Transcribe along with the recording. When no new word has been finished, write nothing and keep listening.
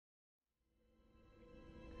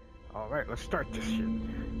Alright, let's start this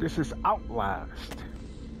shit. This is Outlast.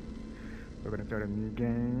 We're gonna start a new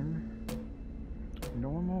game.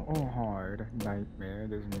 Normal or hard? Nightmare,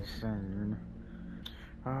 this is insane.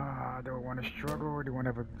 Do I want to struggle or do I want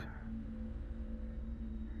to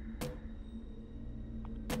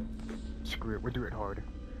screw it, we'll do it hard.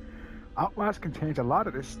 Outlast contains a lot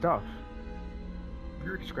of this stuff.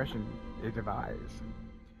 Your discretion is advised.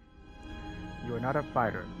 You are not a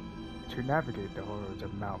fighter. To navigate the horrors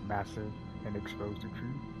of Mount Massive and expose the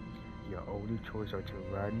truth, your only choice are to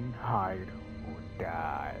run, hide, or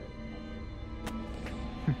die.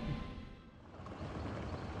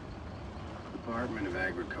 Department of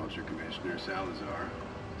Agriculture Commissioner Salazar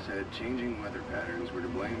said changing weather patterns were to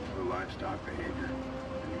blame for livestock behavior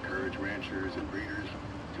and encouraged ranchers and breeders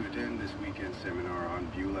to attend this weekend seminar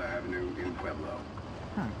on Beulah Avenue in Pueblo.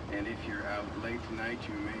 And if you're out late tonight,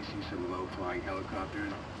 you may see some low-flying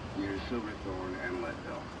helicopters near Silverthorne and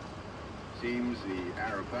Leadville. Seems the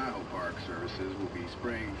Arapaho Park Services will be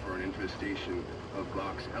spraying for an infestation of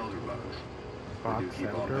box elderbugs. Box They do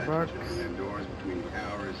keep all elderbugs? pets indoors between the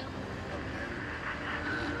hours.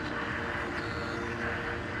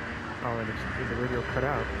 Oh, and it's the radio cut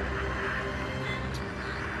out.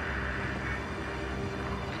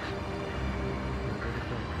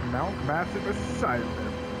 Mount Massive Asylum.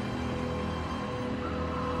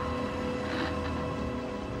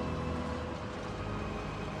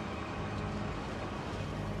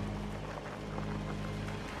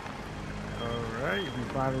 Alright, we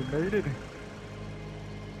finally made it.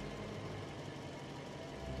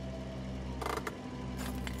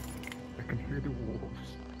 I can hear the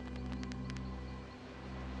wolves.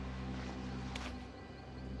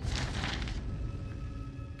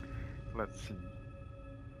 Let's see.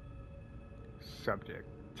 Subject.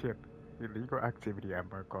 Tip. Illegal activity at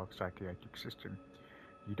Murkoff Psychiatric System.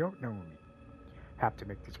 You don't know me. Have to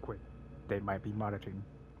make this quick. They might be monitoring.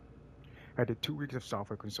 I did 2 weeks of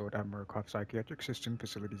software consult at Murkoff Psychiatric System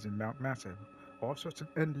facilities in Mount Massive. All sorts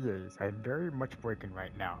of NDAs. I am very much breaking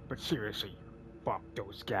right now. But seriously, fuck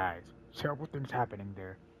those guys. Terrible things happening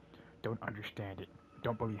there. Don't understand it.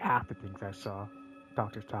 Don't believe half the things I saw.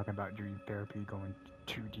 Doctors talking about dream therapy going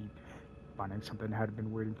too deep. Finding something that had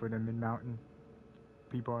been waiting for them in mountain.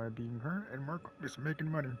 People are being hurt and Murkoff is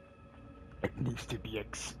making money. It needs to be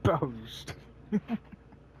exposed.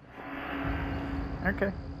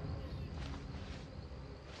 Okay.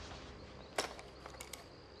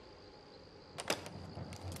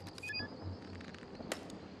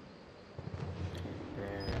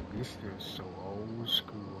 Damn, this is so old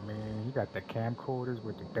school, man. You got the camcorders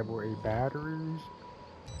with the AA batteries.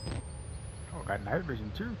 Oh, got night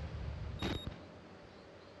vision too.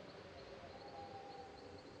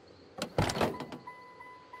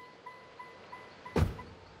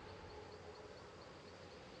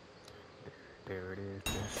 There it is,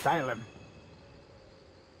 the Asylum.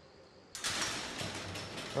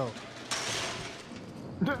 Oh.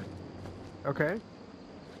 Okay.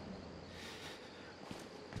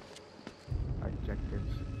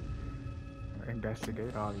 Objectives.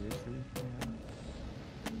 Investigate, obviously.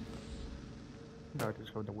 Yeah. No,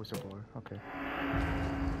 just from the whistleblower. Okay.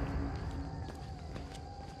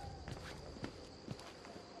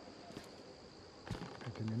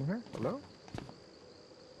 Anything in here? Hello?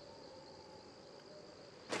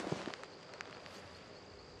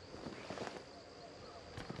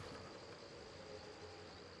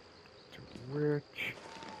 Which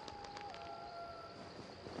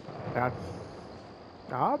that's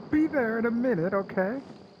I'll be there in a minute, okay?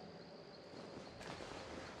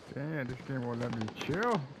 Damn, this game won't let me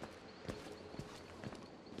chill.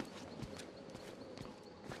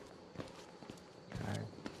 Alright.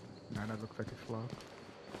 Now that looks like it's locked.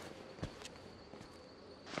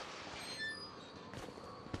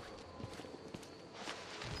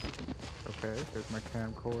 Okay, there's my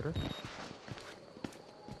camcorder.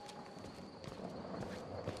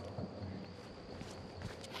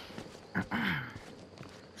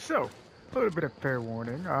 So, a little bit of fair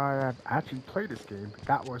warning. I have actually played this game.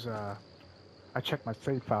 That was I checked my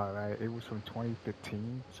save file, right? It was from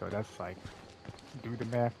 2015, so that's like, do the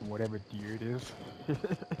math from whatever year it is. It's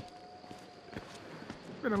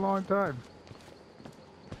been a long time.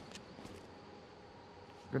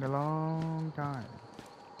 It's been a long time.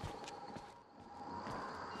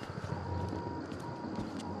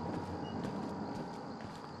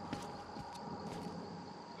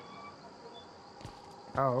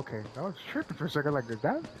 Oh, okay. I was tripping for a second, like, is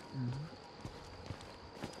that?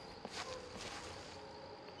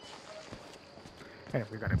 Hey,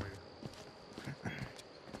 we gotta move.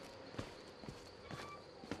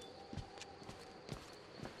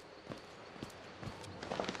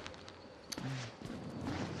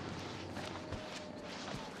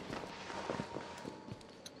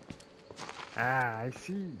 Ah, I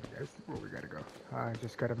see. I see where we gotta go. I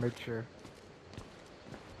just gotta make sure.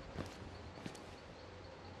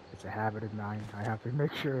 It's a habit of mine. I have to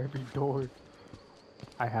make sure every door.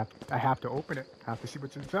 I have to open it. I have to see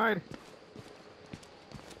what's inside.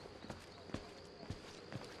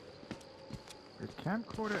 The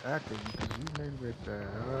camcorder active because you made with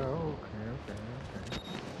okay.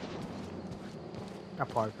 I'll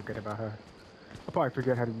probably forget about her. I'll probably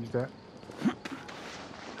forget how to use that.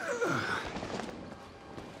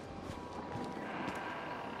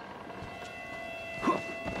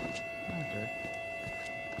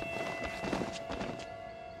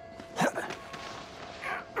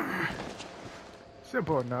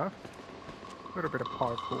 Simple enough. A little bit of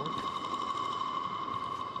parkour.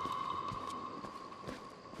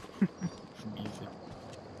 It's easy.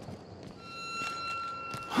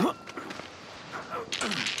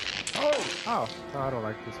 Oh, I don't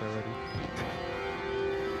like this already.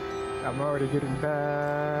 I'm already getting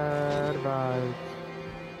bad vibes.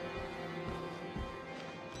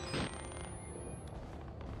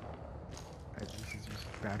 This is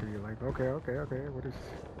just battery life. Okay, what is...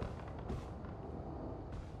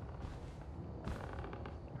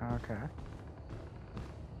 Okay.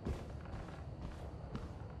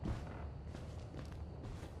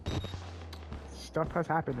 Stuff has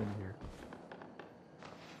happened in here.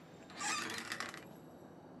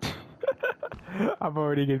 I'm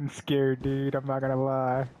already getting scared, dude. I'm not gonna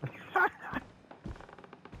lie.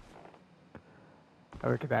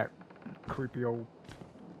 Look at that creepy old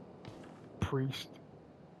priest.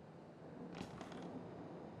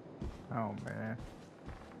 Oh, man.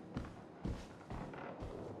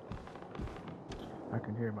 I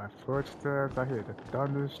can hear my footsteps. I hear the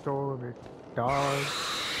thunderstorm. The dogs.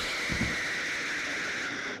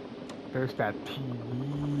 There's that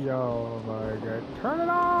TV. Oh my god. Turn it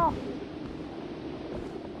off!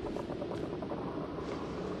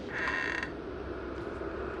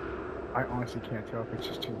 I honestly can't tell if it's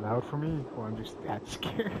just too loud for me or I'm just that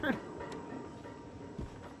scared.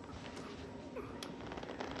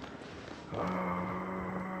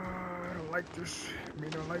 I don't like this. I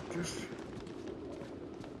don't like this.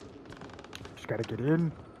 Just gotta get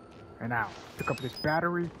in and out. Pick up this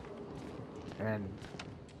battery and...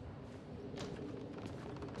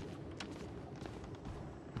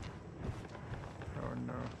 Oh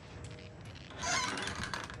no.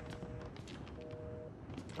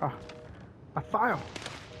 Ah, a file!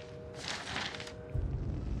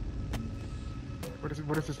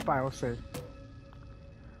 What does this file say?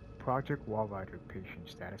 Project Wallrider patient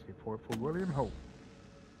status report for William Hope.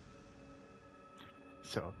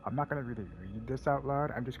 So, I'm not gonna really read this out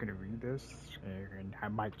loud. I'm just gonna read this, and I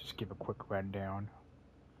might just give a quick rundown.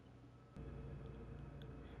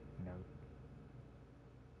 You know,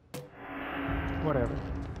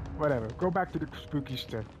 whatever. Go back to the spooky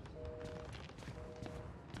stuff.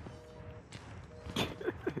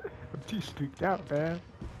 I'm too spooked out, man.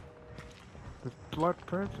 The blood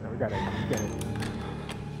prints. No, we got it.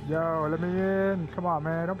 Yo, let me in. Come on,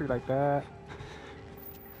 man. Don't be like that.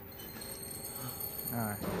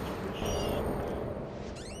 Alright.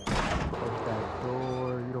 Close that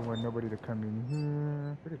door. You don't want nobody to come in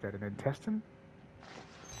here. What is that, an intestine?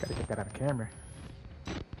 Gotta get that on camera.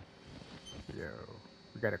 Yo,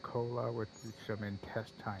 we got a cola with some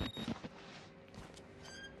intestine.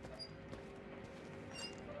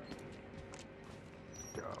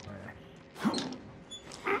 Oh, man.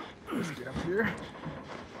 Let's get up here.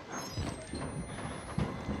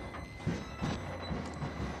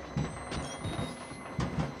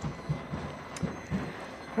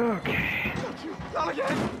 Okay. Not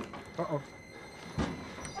again! Uh-oh.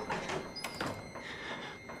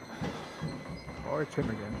 Oh, it's him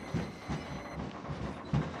again.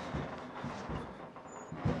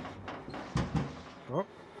 Oh.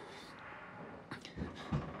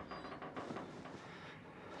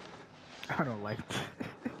 I don't like this.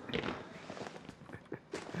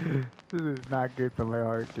 This is not good for my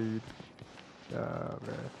heart, dude. Oh,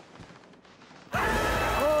 man.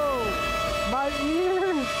 Oh! My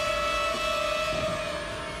ears!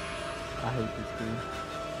 I hate this game.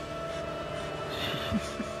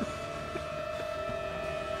 Jesus.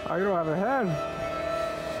 Oh, you don't have a head.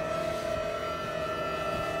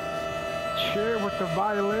 Cheer with the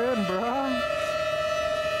violin, bro.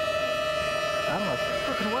 I don't know,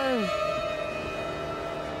 freaking way.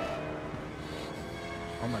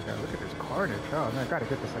 Oh my god, look at this carnage. Oh man, I gotta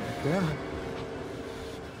get this on the camera.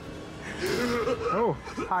 Oh,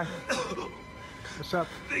 hi. What's up?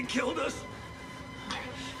 They killed us.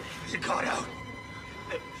 You got out.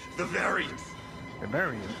 The variants. The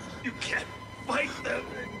variants? You can't fight them.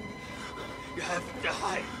 You have to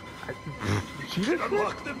hide. You see this?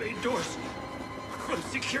 Unlock the main doors from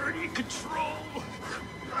security control.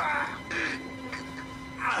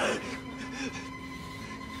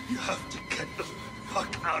 You have to get the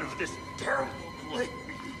fuck out of this terrible place.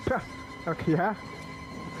 Okay, yeah.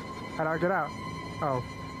 How do I get out? Oh.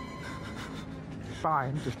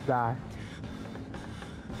 Fine, just die.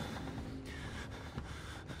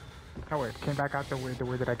 Oh wait, came back out the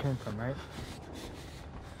way that I came from, right?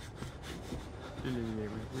 Yeah.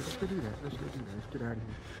 Let's go do that. Let's get out of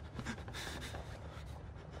here.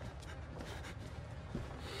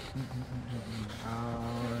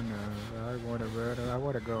 Oh no, I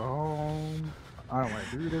wanna go home. I don't wanna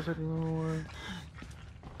do this anymore.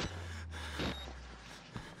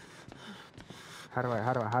 How do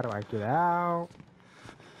I get out?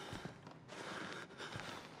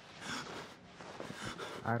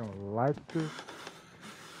 I don't like this.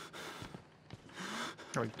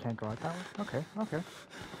 Oh, you can't go out that way? Okay.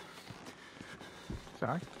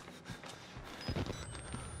 Sorry.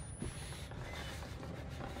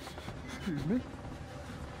 Excuse me.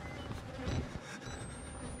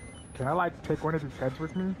 Can I like take one of these heads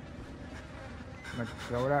with me? Like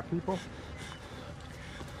throw it at people?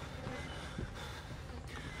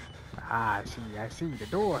 Ah, I see the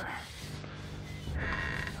door.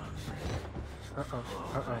 Uh-oh.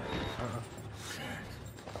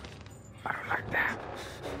 I don't like that.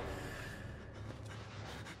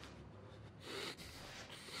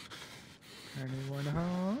 Anyone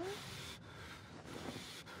home?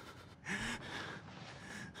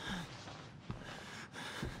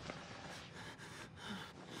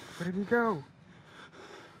 Where did he go?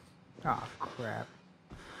 Oh, crap.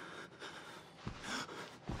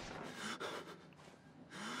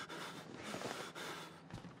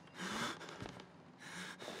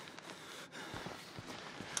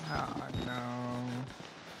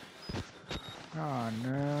 Oh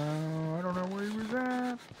no, I don't know where he was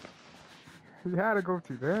at. He had to go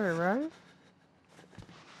through there, right?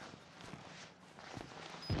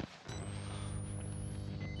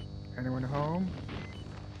 Anyone home?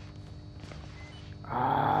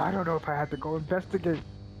 I don't know if I have to go investigate.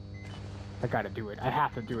 I gotta do it. I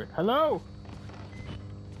have to do it. Hello?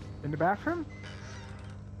 In the bathroom?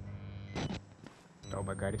 Oh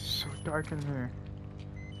my god, it's so dark in here.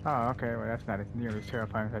 Oh, okay, well that's not as nearly as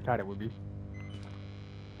terrifying as I thought it would be.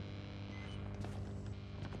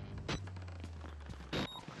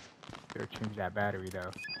 Better change that battery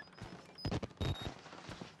though.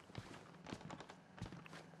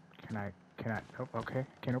 Can I, oh, okay,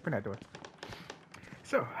 can't open that door.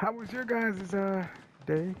 So, how was your guys'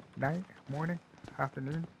 day, night, morning,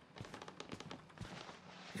 afternoon?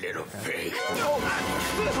 Little pig.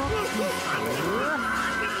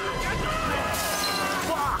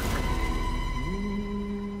 Fuck!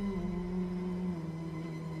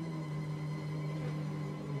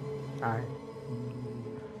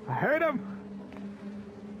 I heard him!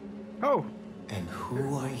 Oh! And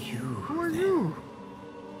who are you? Who are you?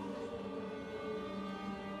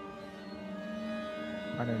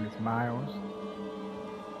 My name is Miles.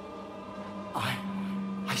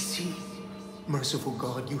 I see. Merciful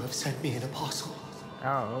God, you have sent me an apostle.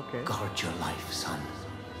 Oh, okay. Guard your life, son.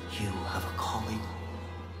 You have a calling.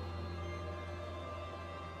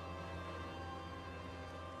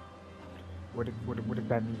 What does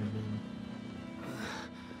that even mean?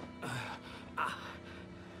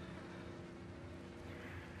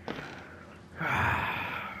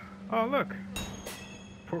 Oh, look.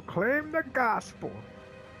 Proclaim the gospel.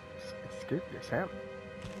 Escape your cell.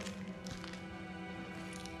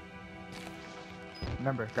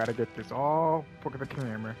 Remember, gotta get this all for the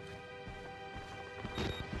camera.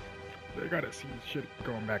 They gotta see shit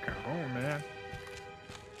going back at home, man.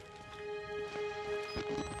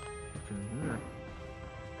 What's in here?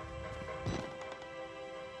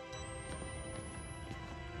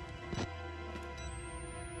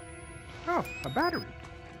 Oh, a battery.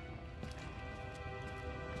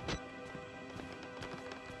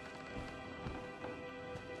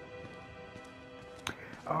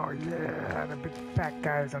 Oh yeah, the big fat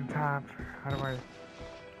guys on top. How do I...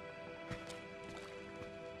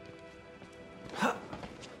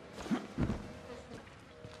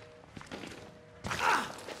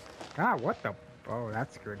 Ah, what the... Oh,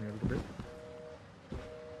 that scared me a little bit.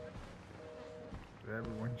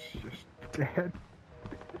 Everyone's just dead.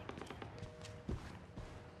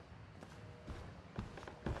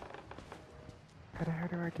 How the hell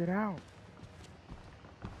do I get out?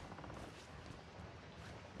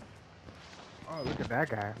 Oh, look at that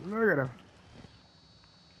guy. Look at him.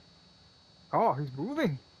 Oh, he's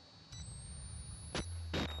moving.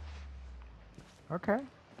 Okay.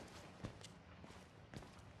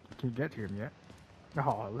 can't get to him yet.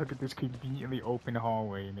 Oh, look at this conveniently open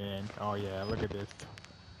hallway, man. Oh yeah, look at this.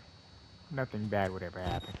 Nothing bad would ever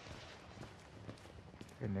happen.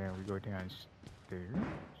 And then we go downstairs.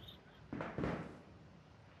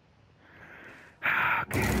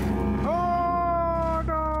 Okay. Oh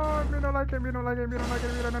no! We don't like it. We don't like it. We don't like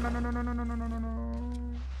it. We don't. No! No! No! No! No! No! No! No! No!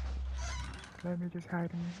 No! Let me just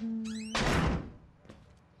hide in here.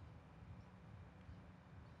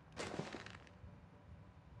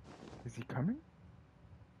 Is he coming?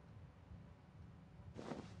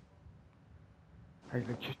 I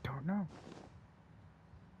legit don't know.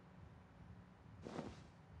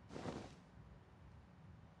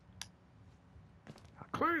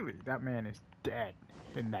 Clearly, that man is dead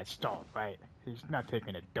in that stall, right? He's not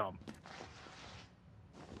taking a dump.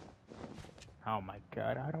 Oh my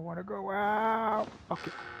god, I don't want to go out.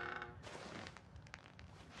 Okay.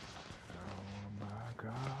 Oh my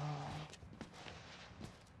god.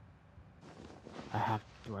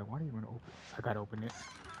 Do I want to even open? I gotta open it.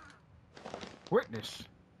 Witness.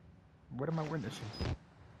 What am I witnessing?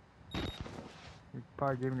 He's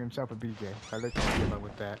probably giving himself a BJ. I'll let you deal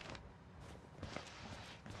with that.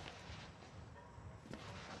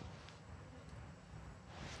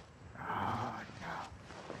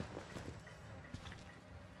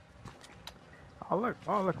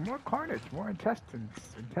 Oh look, more carnage, more intestines,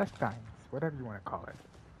 whatever you want to call it.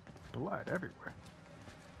 Blood everywhere.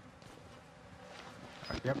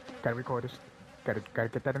 Yep, gotta record this. Gotta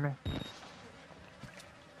get that in there.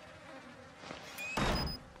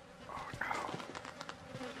 Oh no.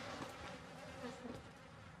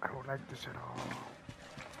 I don't like this at all.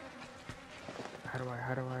 How do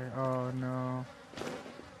I, oh no.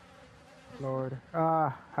 Lord.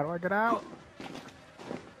 How do I get out?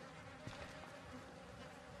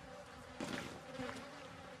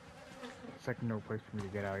 It's like no place for me to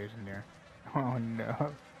get out, isn't there? Oh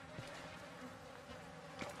no.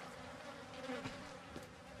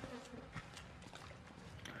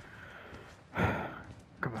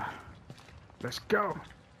 Come on. Let's go.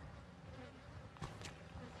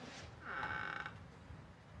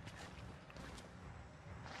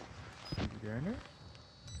 You getting it?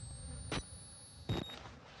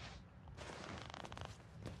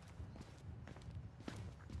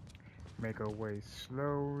 Make our way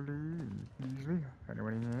slowly and easily.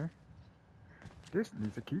 Anyone in here? This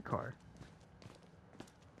needs a key card.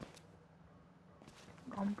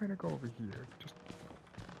 I'm gonna go over here. Just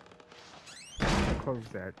close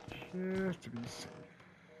that just to be safe.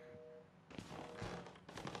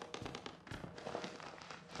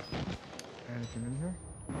 Anything in here?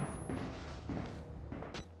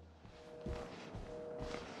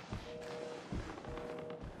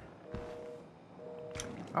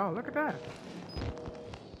 Oh, look at that.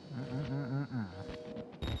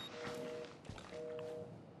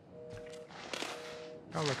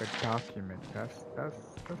 Oh, look, a document. That's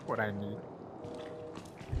what I need.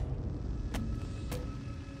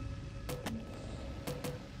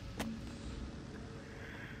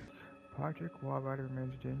 Project Wildlife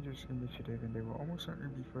remains a dangerous initiative, and there will almost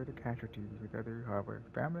certainly be further casualties with other however.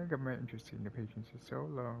 Family and government interested in the patients is so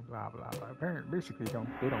low, blah blah blah. Apparently, basically, they don't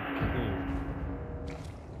care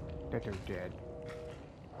that they're dead.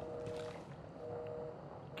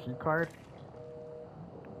 Key card?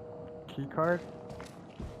 Key card?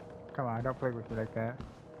 Come on, don't play with me like that.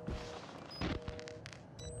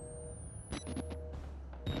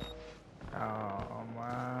 Oh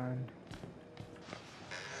man.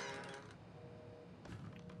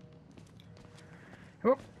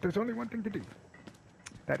 Oh, there's only one thing to do.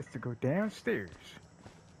 That is to go downstairs.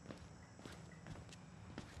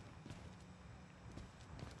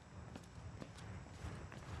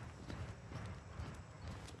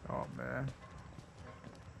 Oh man.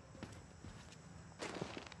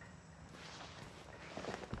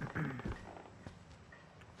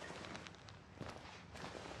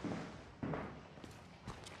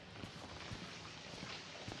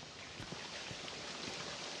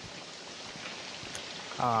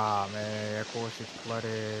 Ah man, of course it's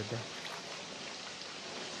flooded.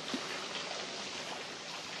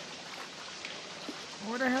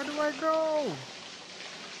 Where the hell do I go?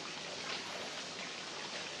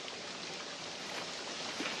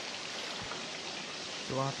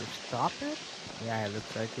 Do I have to stop it? Yeah, it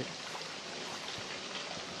looks like it.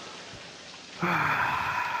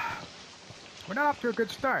 We're not off to a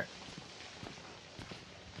good start.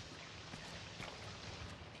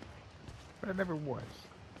 But it never was.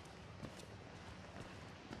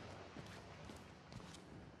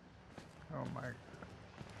 Oh my god.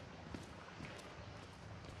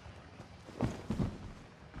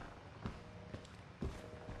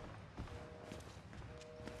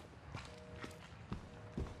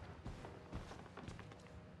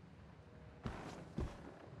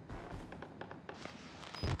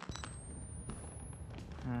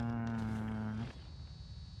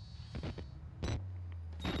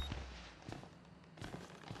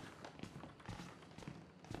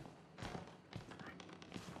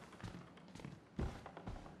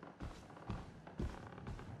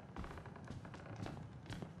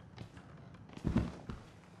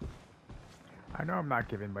 I know I'm not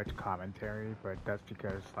giving much commentary, but that's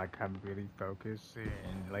because like I'm really focused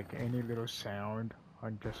and like any little sound,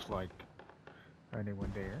 I'm just like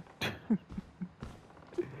anyone there.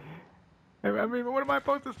 I mean, what am I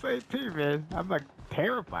supposed to say too, man? I'm like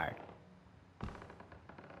terrified.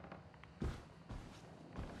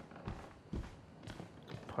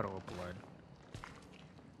 Puddle of blood.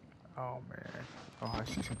 Oh man. Oh, I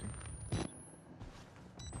see something.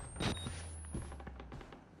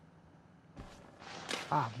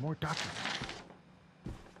 Ah, more documents.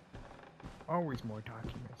 Always more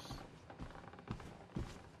documents.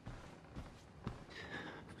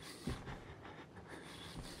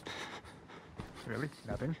 Really?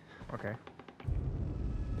 Nothing? Okay.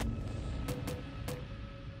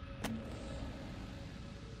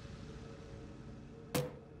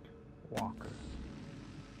 Walker.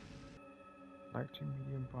 Light to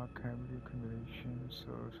medium blood cavity accumulation,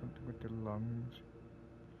 so something with the lungs.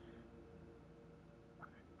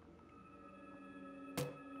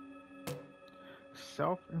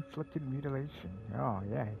 Self-inflicted mutilation. Oh,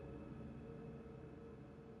 yay.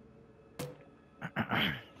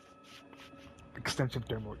 Extensive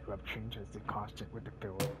thermal eruptions as they constant with the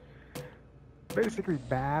field. Basically,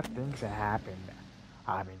 bad things that happen.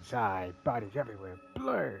 I'm inside, bodies everywhere,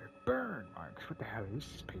 blur, burn marks. What the hell is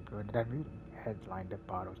this paper under that meeting? Heads lined up,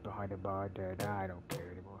 bottles behind the bar, dead. I don't care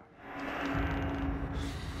anymore.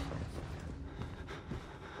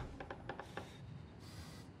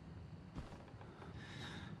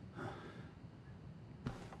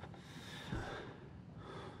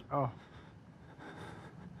 Oh.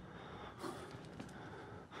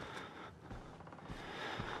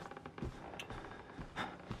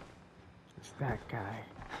 It's that guy.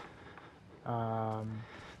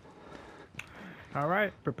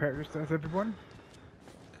 Alright, prepare yourselves, everyone.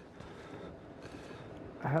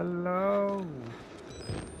 Hello.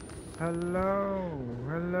 Hello.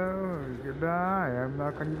 Hello. Goodbye. I'm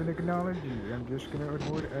not gonna even acknowledge you. I'm just gonna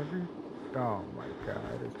avoid every... Oh my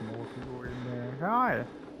god, there's more people in there. Hi.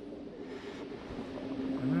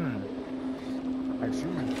 I see you.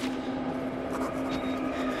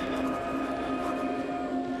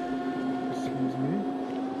 Excuse me?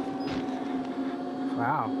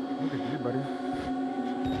 Wow, look at you, buddy.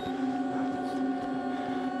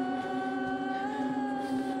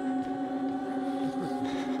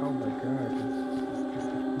 Oh my god, this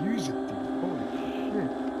music, dude. Holy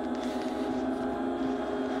shit.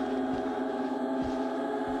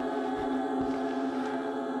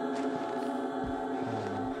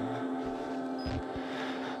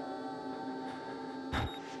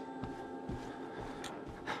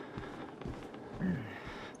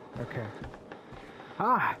 Okay.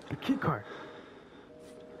 Ah, the key card.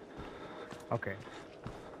 Okay.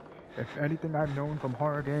 If anything I've known from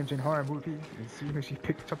horror games and horror movies, as soon as you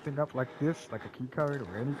pick something up like this, like a key card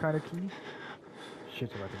or any kind of key,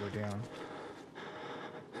 shit's about to go down.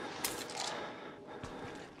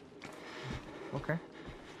 Okay.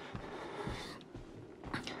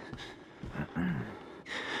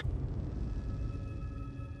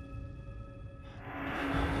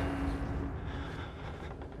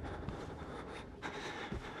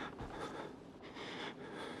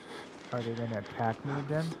 Are they gonna attack me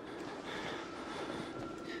again?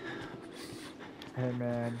 Hey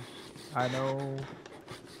man, I know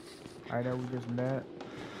we just met,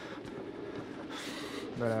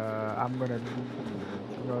 but I'm gonna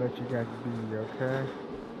let you guys be, okay?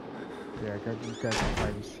 Yeah, cause you guys are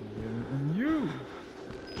privacy, and you,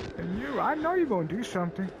 I know you're gonna do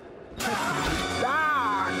something.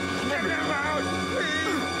 Ah! Get him out,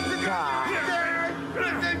 please!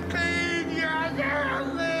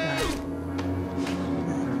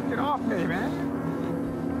 Get off me, man!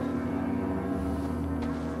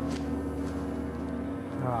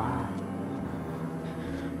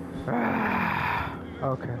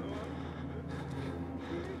 Okay.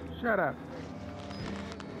 Shut up.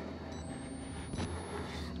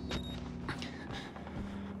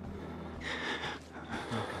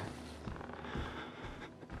 Okay.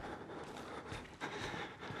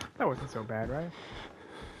 That wasn't so bad, right?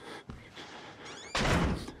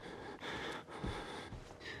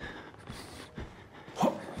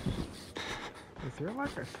 Is there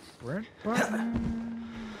like a sprint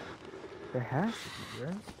button? There has to be,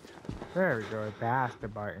 right? There we go, that's the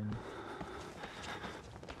button.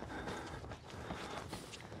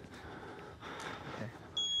 Okay.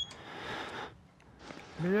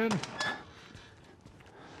 Me in.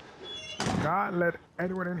 Not let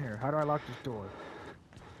anyone in here. How do I lock this door?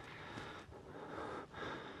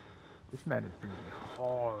 This man is being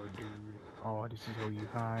hard, dude. Oh, this is where you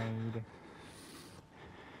hide.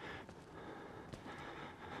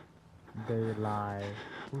 They lie.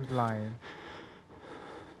 Who's lying?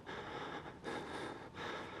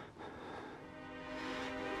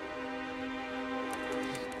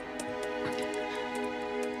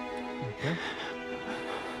 Okay.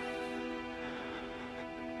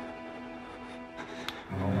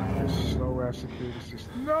 Oh my, this slow ass security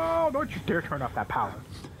system. No! Don't you dare turn off that power.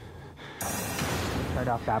 Turn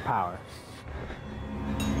off that power.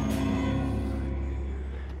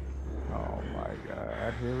 Oh my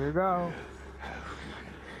god, here we go.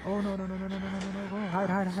 Oh no, no, no, no, no, no, no, no, no. Hide,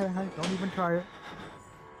 hide, hide, hide. Don't even try it.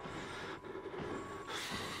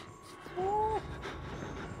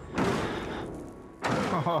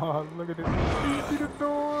 Oh, look at this. You see the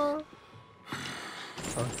door?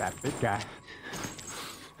 Oh, it's that big guy.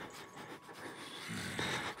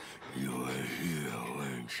 You are here,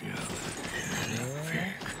 weren't you?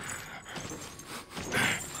 Yeah.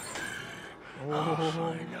 I'll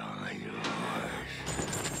find all yours.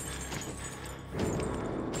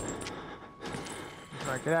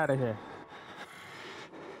 Alright, get out of here.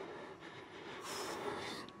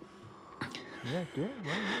 Yeah, get it.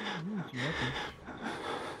 Well, you need you nothing.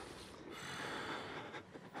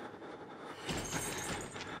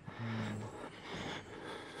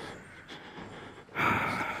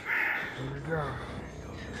 Here we go.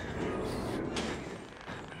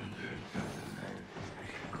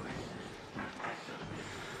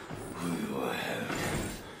 We will have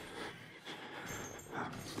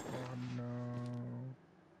Oh no.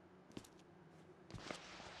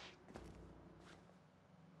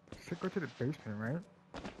 Should go to the basement, right?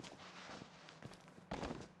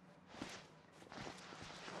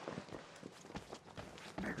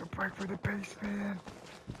 Make a break for the basement.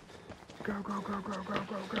 Go, go, go, go, go,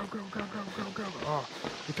 go, go, go, go, go, go, go. Oh,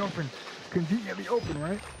 it's open. Conveniently open,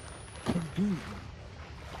 right? Convenient.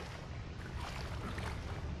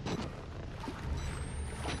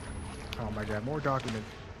 Oh my god, more documents.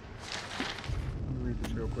 Let me read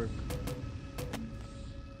this real quick.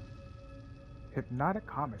 Hypnotic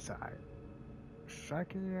homicide.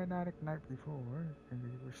 Psychoanatic night before, and we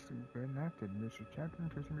were sleeping enacted. Mr. Champion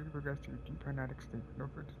presumably progressed to a deep hypnotic state with no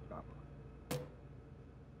further stop.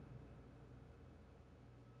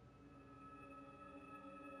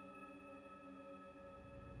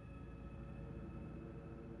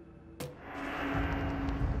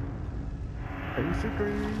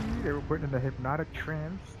 Basically, they were put in a hypnotic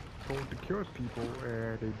trance, told to kill people,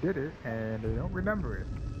 and they did it, and they don't remember it.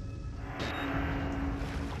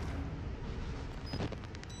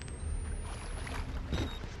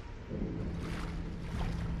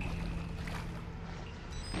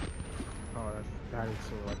 Oh, that is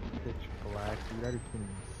so like pitch black, dude. I can't even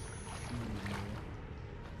see me.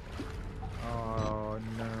 Oh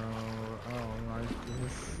no! Oh my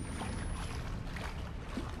goodness!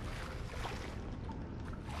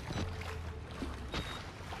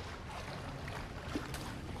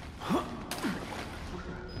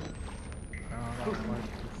 I don't like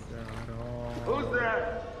this at all. Who's that?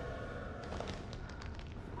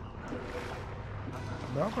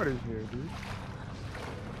 Nobody's here, dude.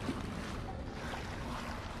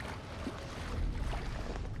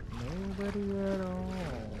 Nobody at all.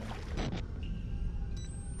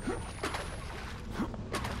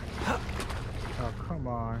 Oh, come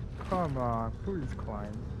on. Come on. Please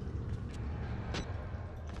climb.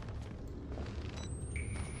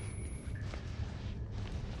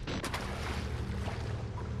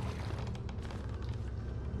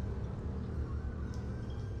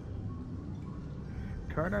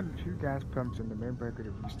 Turn on the two gas pumps in the main breaker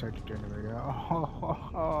to restart the generator.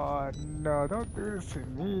 Oh, no, don't do this to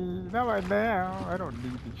me. Not right now. I don't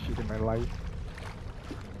need this shit in my life.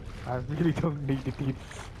 I really don't need to do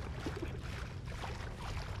this.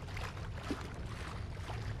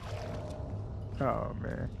 Oh,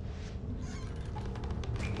 man.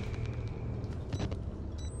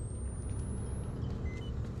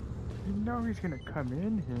 You know he's gonna come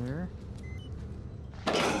in here.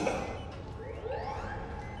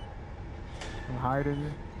 I'm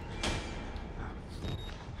hiding.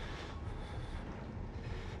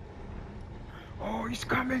 Oh, he's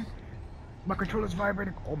coming! My controller's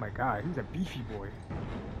vibrating. Oh my god, he's a beefy boy.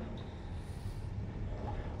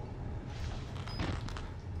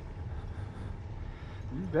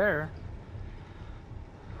 He's there.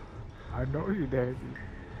 I know you're there, dude.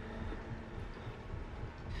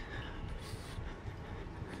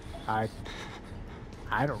 I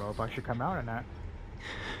don't know if I should come out or not.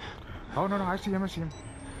 Oh no, I see him, I see him.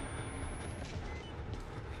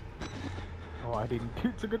 Oh, I didn't.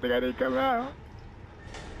 It's a good thing I didn't come out.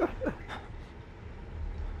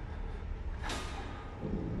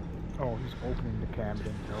 Oh, he's opening the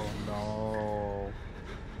cabinet. Oh no.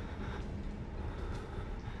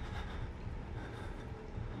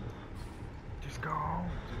 go home,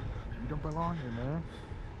 dude. You don't belong here, man.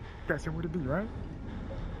 Got somewhere to be, right?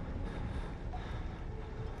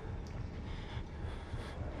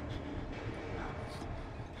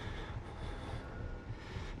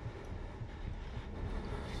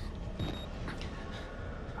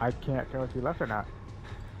 I can't tell if he left or not.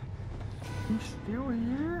 He's still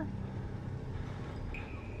here?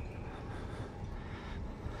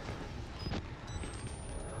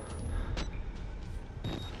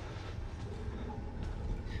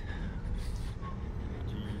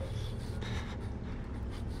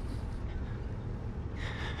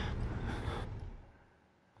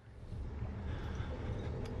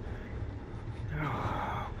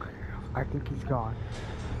 I think he's gone.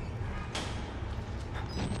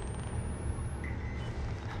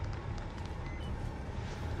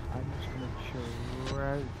 I'm just gonna chill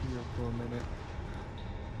right here for a minute.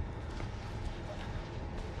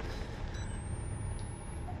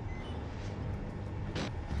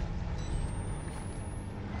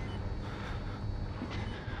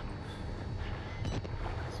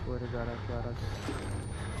 I swear to God, I got us.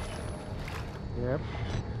 Yep.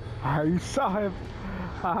 I saw him.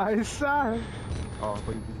 I saw him. Oh,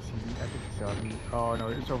 but he didn't see me. I think he saw me. Oh no,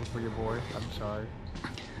 it's over for your boy. I'm sorry.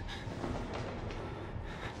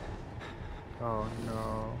 Oh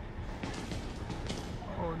no.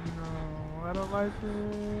 Oh no. I don't like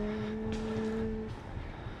it.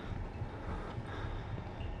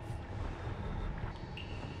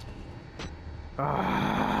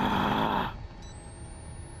 Ah.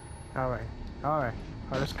 Alright. Alright.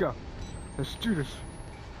 Alright, let's go. Let's do this.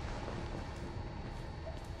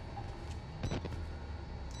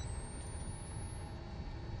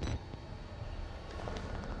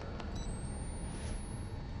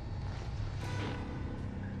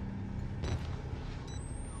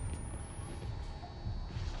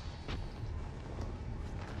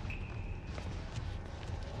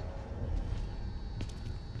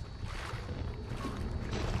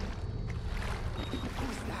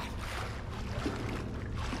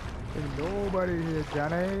 Ain't nobody here,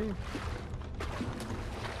 Johnny.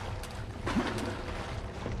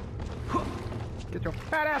 Get your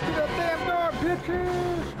fat ass to the damn door,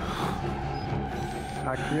 bitches!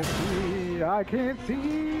 I can't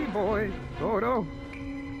see, boy. Oh no.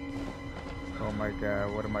 Oh my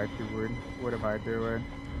God, what am I doing? What am I doing?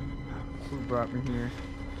 Who brought me here?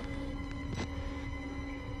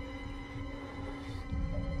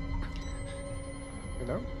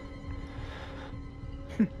 Hello?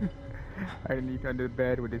 I need under the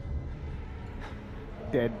bed with his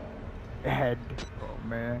dead head. Oh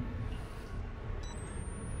man.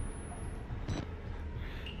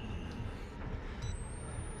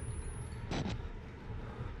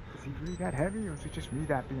 Is he really that heavy, or is it just me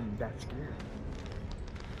that being that scared?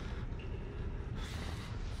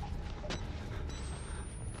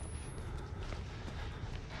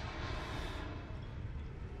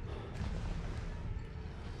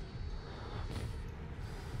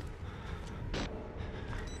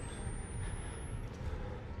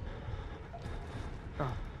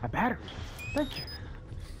 Oh, a battery. Thank you.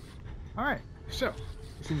 Alright, so,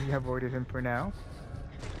 since we have avoided him for now,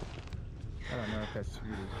 I don't know if that's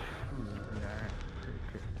really true. Yeah,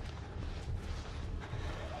 okay.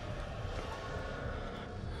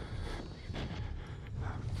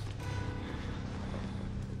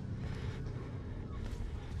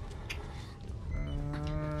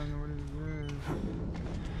 What is this?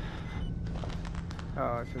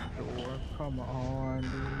 Oh, it's a door. Come on,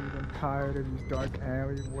 dude. I'm tired of these dark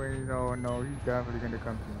alleyways. Oh no, he's definitely gonna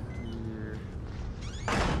come to here.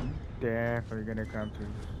 He's definitely gonna come to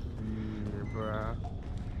here, bruh.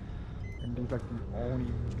 And these like the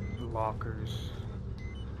only lockers.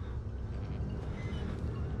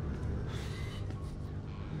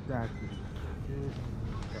 Exactly.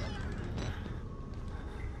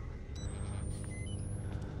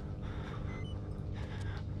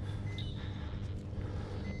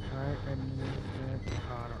 Alright, and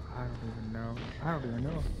I don't even know. I don't even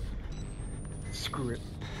know. Screw it.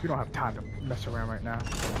 We don't have time to mess around right now.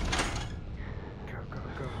 Go, go,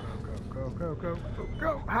 go, go, go, go, go, go,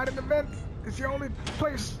 go! Hide in the vents! It's the only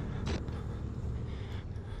place!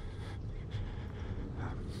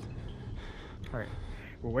 Alright.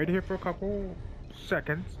 We'll wait here for a couple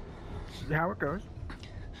seconds. See how it goes.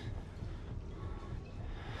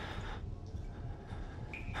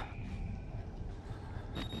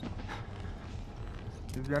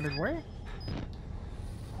 Is he on his way?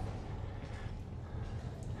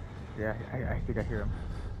 Yeah, I think I hear him.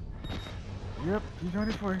 Yep, he's on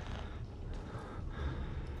his way.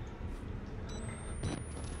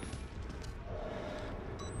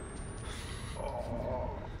 Oh.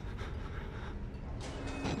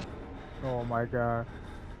 Oh my god.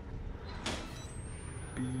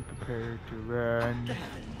 Be prepared to run.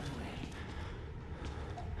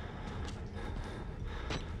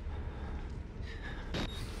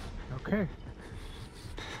 Okay.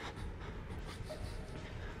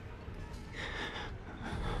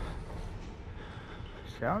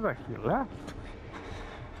 Sounds like he left.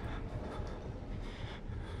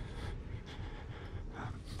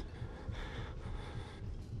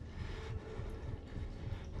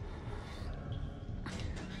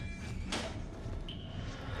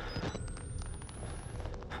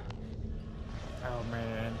 Oh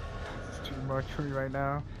man, this is too much for me right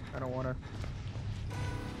now. I don't wanna.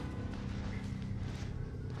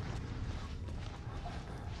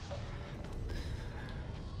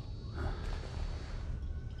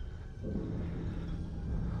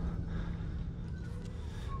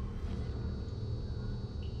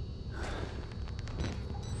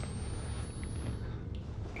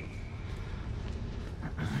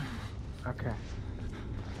 Okay.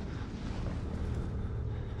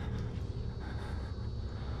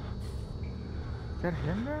 Is that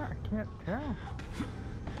him there? I can't tell.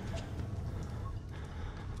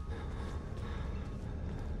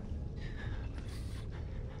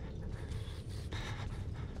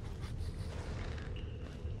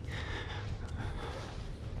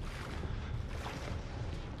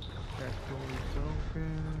 That door is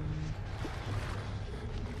open.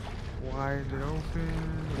 Why is it open?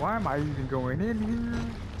 Why am I even going in here?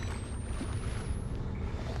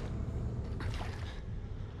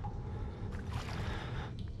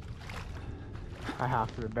 I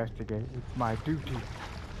have to investigate. It's my duty.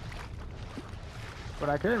 What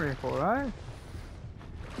I came here for, right?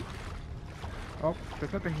 Oh,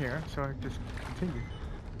 there's nothing here, so I just continue.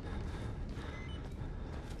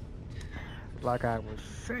 Like I was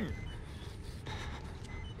saying.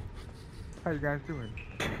 How you guys doing?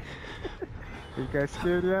 Are you guys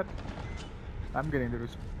scared yet? I'm getting a little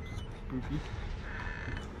spooky.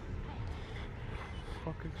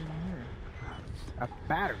 What the fuck is in here? A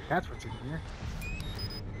battery, that's what's in here.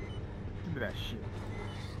 Give me that shit.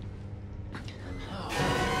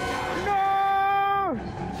 No!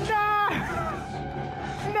 No!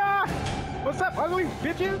 No! What's up, ugly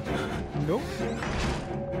bitches? Nope.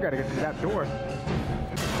 We gotta get through that door.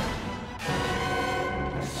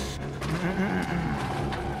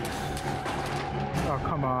 Oh,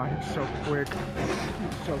 come on. He's so quick.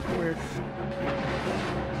 He's so quick.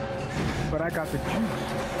 But I got the juice.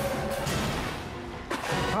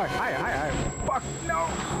 Hi. Fuck, no.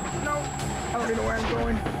 No. I don't even know where I'm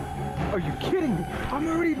going. Are you kidding me? I'm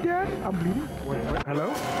already dead? I'm bleeding? What?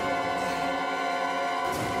 Hello?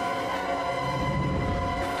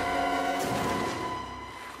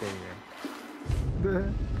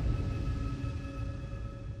 Damn.